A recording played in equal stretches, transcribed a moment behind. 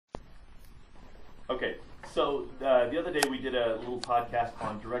Okay, so the other day we did a little podcast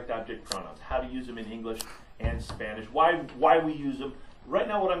on direct object pronouns, how to use them in English and Spanish, why we use them. Right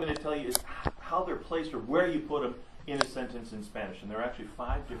now what I'm going to tell you is how they're placed or where you put them in a sentence in Spanish. And there are actually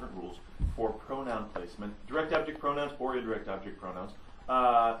 5 different rules for pronoun placement, direct object pronouns or indirect object pronouns,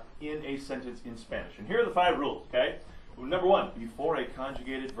 in a sentence in Spanish. And here are the 5 rules, okay? Number 1, before a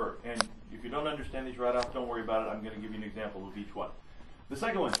conjugated verb. And if you don't understand these right off, don't worry about it. I'm going to give you an example of each one. The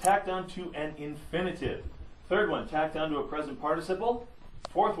second one, tacked on to an infinitive. Third one, tacked on to a present participle.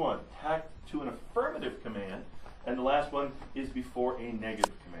 Fourth one, tacked to an affirmative command. And the last one is before a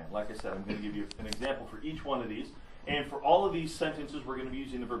negative command. Like I said, I'm going to give you an example for each one of these. And for all of these sentences, we're going to be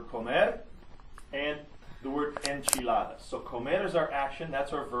using the verb comer and the word enchiladas. So comer is our action,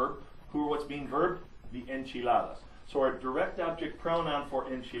 that's our verb. Who or what's being verbed? The enchiladas. So our direct object pronoun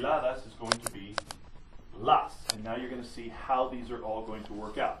for enchiladas is going to be las. And now you're going to see how these are all going to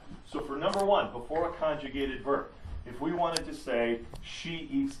work out. So for number 1, before a conjugated verb, if we wanted to say she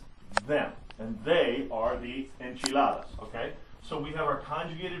eats them, and they are the enchiladas, okay? So we have our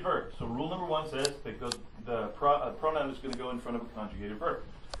conjugated verb. So rule number 1 says that the pronoun is going to go in front of a conjugated verb.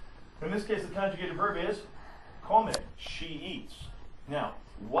 In this case, the conjugated verb is come. She eats. Now,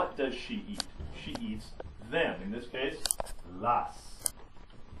 what does she eat? She eats them. In this case, las.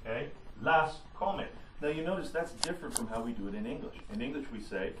 Okay? Las come. Now you notice that's different from how we do it in English. In English we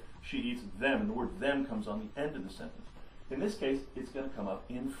say she eats them, and the word them comes on the end of the sentence. In this case, it's going to come up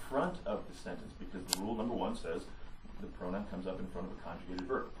in front of the sentence because the rule number 1 says the pronoun comes up in front of a conjugated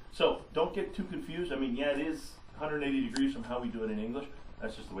verb. So don't get too confused. I mean, yeah, it is 180 degrees from how we do it in English.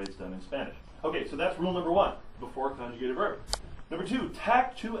 That's just the way it's done in Spanish. Okay, so that's rule number 1, before a conjugated verb. Number 2,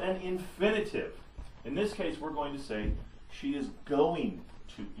 tack to an infinitive. In this case, we're going to say she is going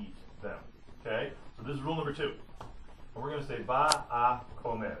to eat them. Okay, so this is rule number 2. And we're going to say va a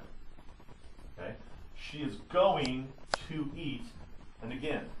comer. Okay, she is going to eat, and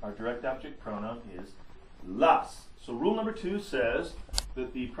again, our direct object pronoun is las. So rule number 2 says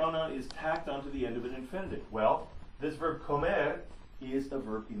that the pronoun is tacked onto the end of an infinitive. Well, this verb comer is a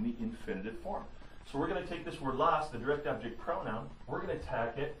verb in the infinitive form. So we're going to take this word las, the direct object pronoun, we're going to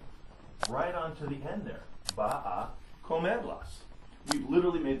tack it right onto the end there. Va a comerlas. We've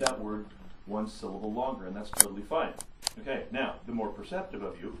literally made that word 1 syllable longer, and that's totally fine. Okay, now, the more perceptive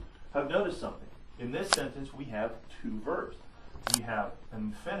of you have noticed something. In this sentence, we have 2 verbs. We have an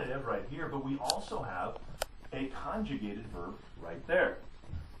infinitive right here, but we also have a conjugated verb right there.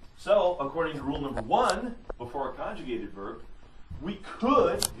 So, according to rule number 1, before a conjugated verb, we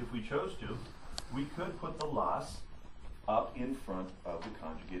could, if we chose to, we could put the las up in front of the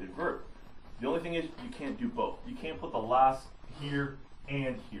conjugated verb. The only thing is, you can't do both. You can't put the las here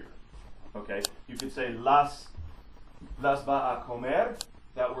and here. Okay? You could say las va a comer.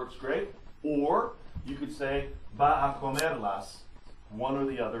 That works great. Or you could say va a comerlas. One or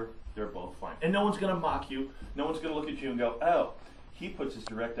the other, they're both fine. And no one's going to mock you. No one's going to look at you and go, oh, he puts his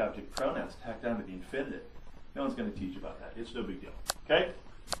direct object pronouns tacked down to the infinitive. No one's going to teach about that. It's no big deal. Okay?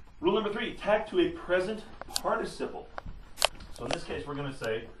 Rule number 3, tack to a present participle. So in this case, we're going to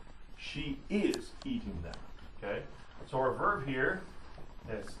say she is eating them. Okay? So our verb here,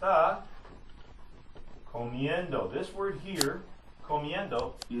 está comiendo. This word here,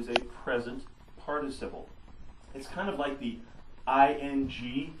 comiendo, is a present participle. It's kind of like the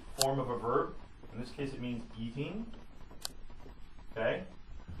ing form of a verb. In this case, it means eating. Okay?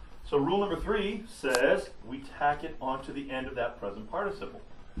 So rule number 3 says we tack it onto the end of that present participle.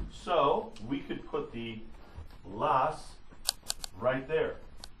 So we could put the las right there.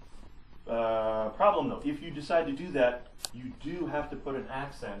 Problem though, if you decide to do that, you do have to put an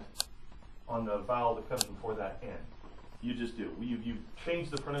accent on the vowel that comes before that N. You just do. You change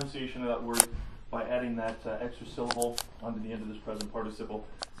the pronunciation of that word by adding that extra syllable onto the end of this present participle.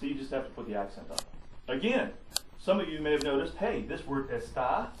 So you just have to put the accent on it. Again, some of you may have noticed, hey, this word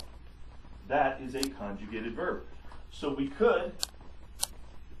está, that is a conjugated verb. So we could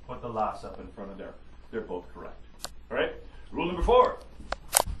put the las up in front of there. They're both correct. All right? Rule number 4,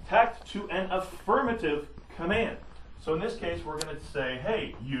 tacked to an affirmative command. So in this case, we're going to say,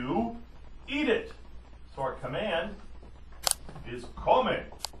 hey, you eat it. So our command is come,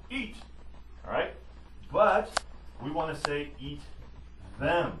 eat. All right? But we want to say eat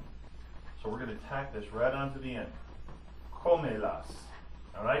them. So we're going to tack this right onto the end. Comelas.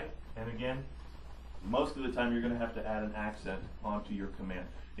 All right? And again, most of the time you're going to have to add an accent onto your command.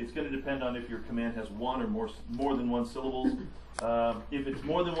 It's going to depend on if your command has 1 or more than 1 syllables. If it's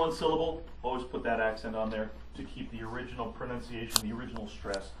more than 1 syllable, always put that accent on there to keep the original pronunciation, the original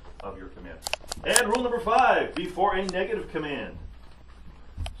stress of your command. And rule number 5, before a negative command.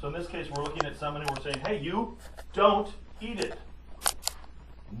 So in this case, we're looking at somebody and we're saying, hey, you don't eat it.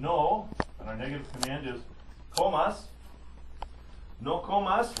 No, and our negative command is comas. No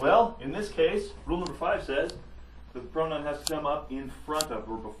comas. Well, in this case, rule number 5 says that the pronoun has to come up in front of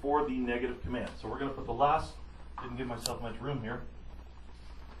or before the negative command. So we're going to put the last, didn't give myself much room here.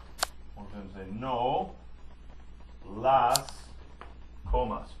 We're going to say no las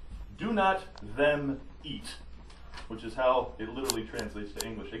comas. Do not them eat, which is how it literally translates to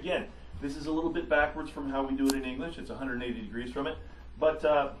English. Again, this is a little bit backwards from how we do it in English. It's 180 degrees from it, but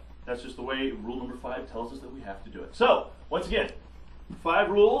that's just the way rule number 5 tells us that we have to do it. So, once again, 5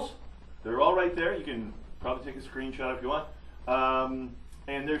 rules. They're all right there. You can probably take a screenshot if you want.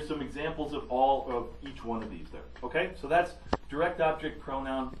 And there's some examples of all of each one of these there. Okay, so that's direct object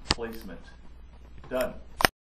pronoun placement. Done.